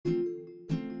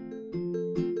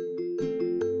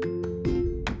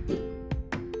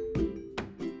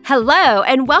Hello,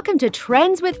 and welcome to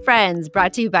Trends with Friends,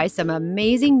 brought to you by some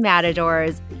amazing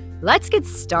matadors. Let's get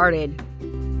started.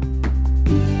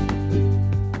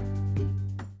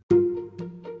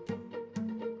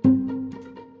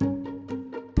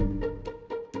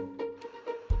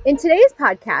 In today's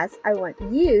podcast, I want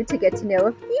you to get to know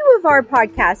a few of our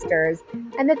podcasters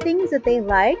and the things that they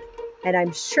like, and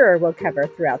I'm sure we'll cover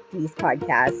throughout these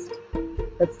podcasts.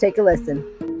 Let's take a listen.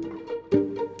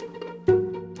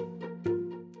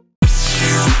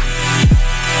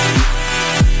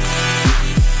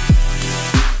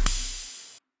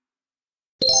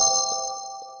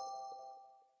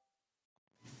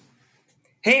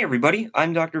 Hey everybody,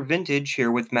 I'm Dr. Vintage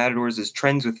here with Matadors'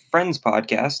 Trends with Friends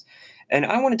podcast, and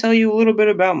I want to tell you a little bit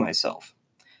about myself.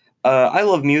 I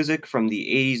love music from the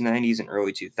 80s, 90s, and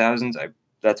early 2000s.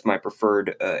 That's my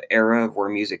preferred era of where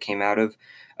music came out of.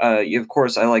 Of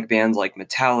course, I like bands like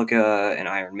Metallica and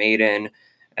Iron Maiden,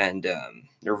 and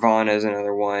Nirvana is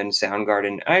another one,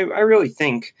 Soundgarden. I really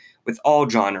think with all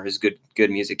genres, good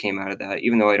music came out of that.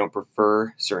 Even though I don't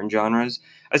prefer certain genres,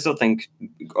 I still think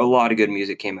a lot of good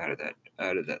music came out of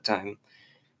that time.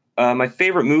 My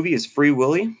favorite movie is Free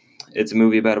Willy. It's a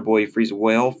movie about a boy who frees a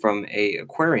whale from a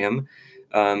aquarium.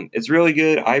 It's really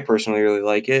good. I personally really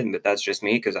like it, but that's just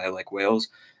me because I like whales.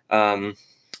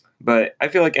 But I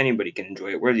feel like anybody can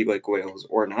enjoy it, whether you like whales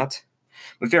or not.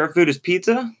 My favorite food is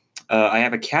pizza. I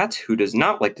have a cat who does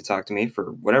not like to talk to me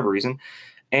for whatever reason.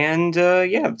 And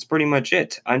yeah, that's pretty much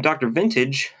it. I'm Dr.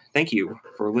 Vintage. Thank you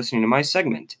for listening to my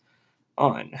segment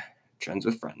on Trends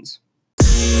with Friends.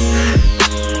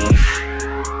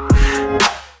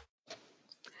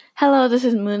 Hello, this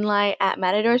is Moonlight at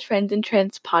Matadors Friends and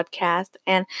Trends podcast,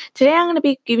 and today I'm going to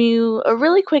be giving you a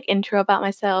really quick intro about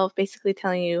myself, basically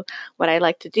telling you what I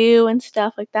like to do and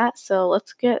stuff like that. So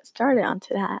let's get started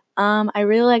onto that. I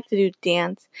really like to do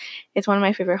dance. It's one of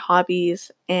my favorite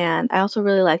hobbies, and I also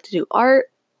really like to do art.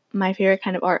 My favorite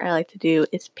kind of art I like to do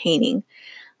is painting.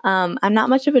 I'm not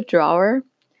much of a drawer.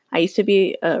 I used to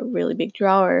be a really big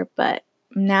drawer, but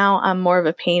now I'm more of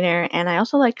a painter, and I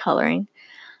also like coloring.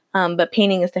 But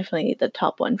painting is definitely the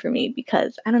top one for me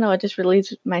because, I don't know, it just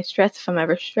relieves my stress if I'm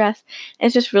ever stressed.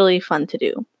 It's just really fun to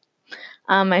do.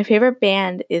 My favorite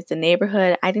band is The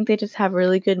Neighborhood. I think they just have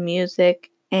really good music,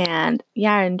 and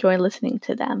yeah, I enjoy listening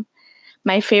to them.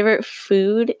 My favorite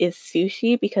food is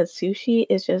sushi because sushi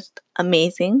is just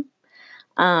amazing.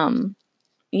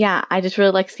 Yeah, I just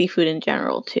really like seafood in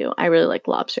general too. I really like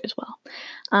lobster as well.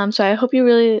 So I hope you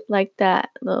really liked that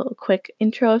little quick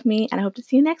intro of me, and I hope to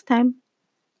see you next time.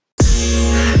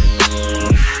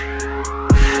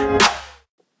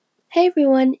 Hey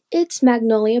everyone, it's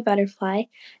Magnolia Butterfly,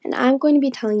 and I'm going to be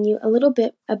telling you a little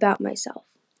bit about myself.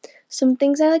 Some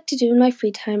things I like to do in my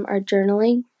free time are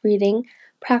journaling, reading,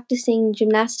 practicing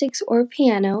gymnastics or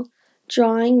piano,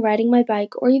 drawing, riding my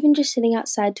bike, or even just sitting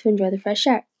outside to enjoy the fresh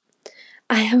air.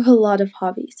 I have a lot of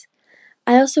hobbies.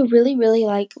 I also really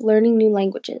like learning new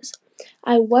languages.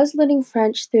 I was learning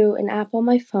French through an app on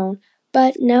my phone,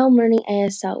 but now I'm learning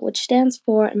ASL, which stands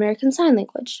for American Sign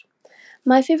Language.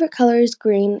 My favorite color is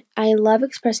green. I love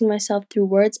expressing myself through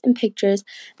words and pictures,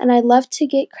 and I love to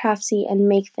get craftsy and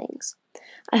make things.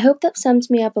 I hope that sums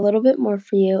me up a little bit more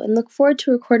for you, and look forward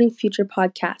to recording future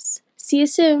podcasts. See you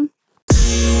soon!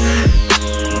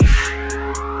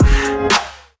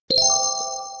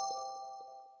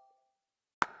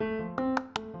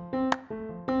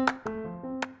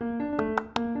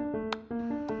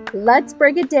 Let's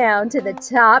break it down to the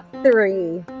top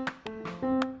 3.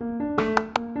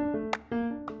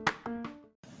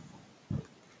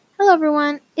 Hello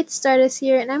everyone, it's Stardust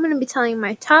here, and I'm going to be telling you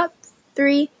my top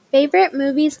 3 favorite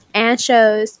movies and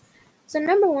shows. So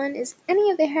number 1 is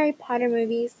any of the Harry Potter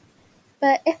movies,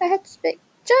 but if I had to pick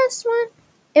just one,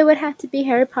 it would have to be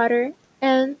Harry Potter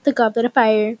and the Goblet of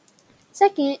Fire.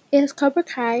 Second is Cobra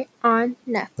Kai on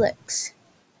Netflix.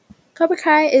 Cobra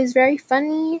Kai is very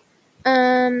funny,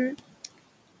 and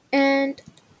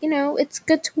it's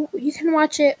good you can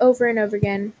watch it over and over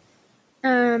again.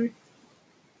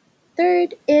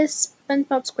 Third is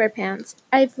SpongeBob SquarePants.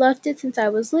 I've loved it since I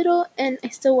was little, and I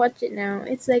still watch it now.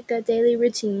 It's like a daily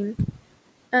routine.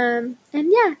 And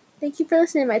yeah, thank you for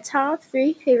listening to my top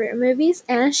 3 favorite movies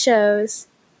and shows.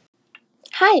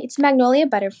 Hi, it's Magnolia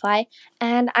Butterfly,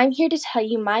 and I'm here to tell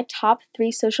you my top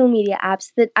 3 social media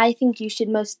apps that I think you should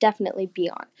most definitely be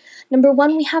on. Number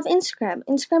 1, we have Instagram.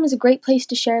 Instagram is a great place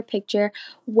to share a picture,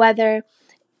 whether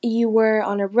you were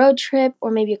on a road trip or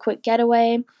maybe a quick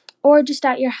getaway, or just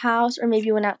at your house, or maybe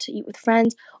you went out to eat with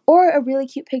friends, or a really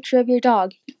cute picture of your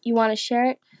dog. You want to share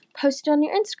it? post it on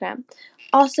your Instagram.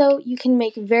 Also, you can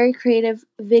make very creative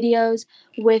videos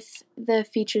with the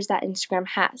features that Instagram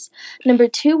has. Number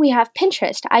 2, we have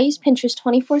Pinterest. I use Pinterest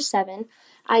 24/7.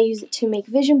 I use it to make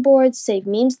vision boards, save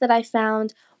memes that I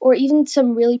found, or even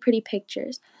some really pretty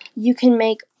pictures. You can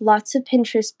make lots of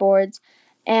Pinterest boards,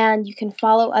 and you can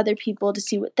follow other people to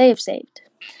see what they have saved.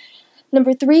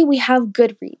 Number 3, we have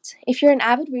Goodreads. If you're an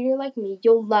avid reader like me,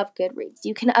 you'll love Goodreads.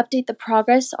 You can update the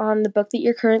progress on the book that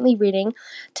you're currently reading,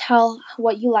 tell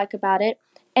what you like about it,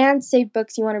 and save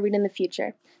books you want to read in the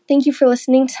future. Thank you for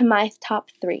listening to my top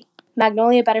 3.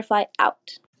 Magnolia Butterfly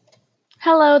out.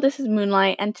 Hello, this is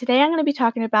Moonlight, and today I'm going to be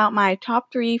talking about my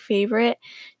top 3 favorite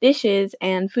dishes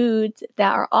and foods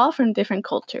that are all from different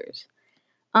cultures.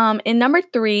 In number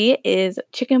 3 is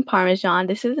chicken parmesan.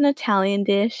 This is an Italian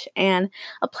dish, and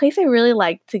a place I really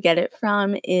like to get it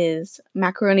from is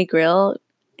Macaroni Grill,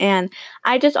 and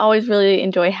I just always really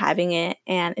enjoy having it,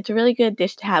 and it's a really good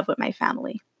dish to have with my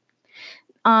family.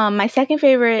 My second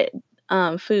favorite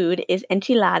food is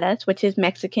enchiladas, which is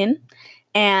Mexican,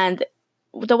 and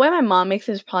the way my mom makes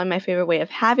it is probably my favorite way of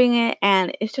having it,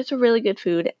 and it's just a really good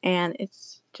food, and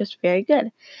it's just very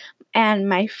good. And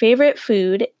my favorite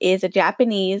food is a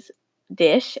Japanese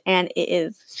dish, and it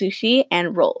is sushi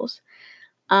and rolls.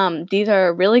 These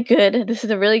are really good. This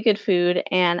is a really good food,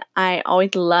 and I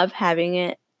always love having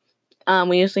it.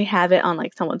 We usually have it on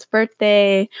like someone's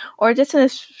birthday or just in a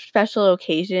special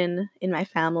occasion in my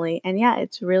family. And yeah,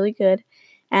 it's really good.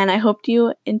 And I hope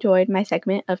you enjoyed my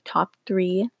segment of top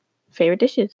 3 favorite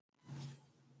dishes.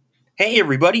 Hey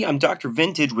everybody, I'm Dr.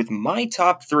 Vintage with my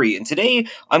top 3, and today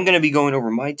I'm going to be going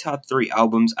over my top 3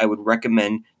 albums I would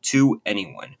recommend to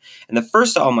anyone. And the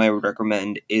first album I would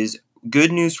recommend is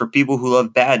Good News for People Who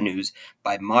Love Bad News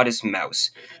by Modest Mouse.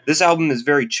 This album is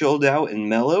very chilled out and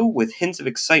mellow with hints of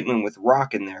excitement with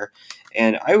rock in there,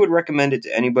 and I would recommend it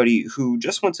to anybody who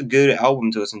just wants a good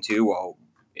album to listen to while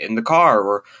in the car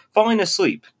or falling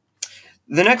asleep.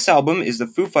 The next album is the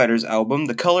Foo Fighters album,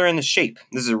 The Color and the Shape.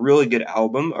 This is a really good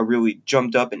album, a really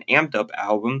jumped up and amped up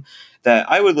album that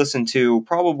I would listen to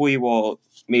probably while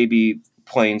maybe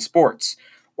playing sports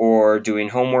or doing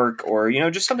homework or,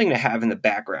 just something to have in the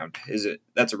background.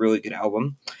 That's a really good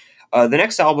album. The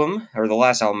next album, or the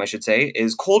last album I should say,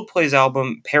 is Coldplay's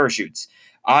album, Parachutes.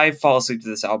 I fall asleep to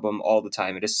this album all the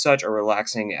time. It is such a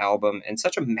relaxing album and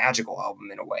such a magical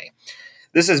album in a way.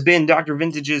 This has been Dr.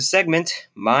 Vintage's segment,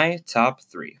 My Top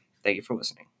 3. Thank you for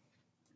listening.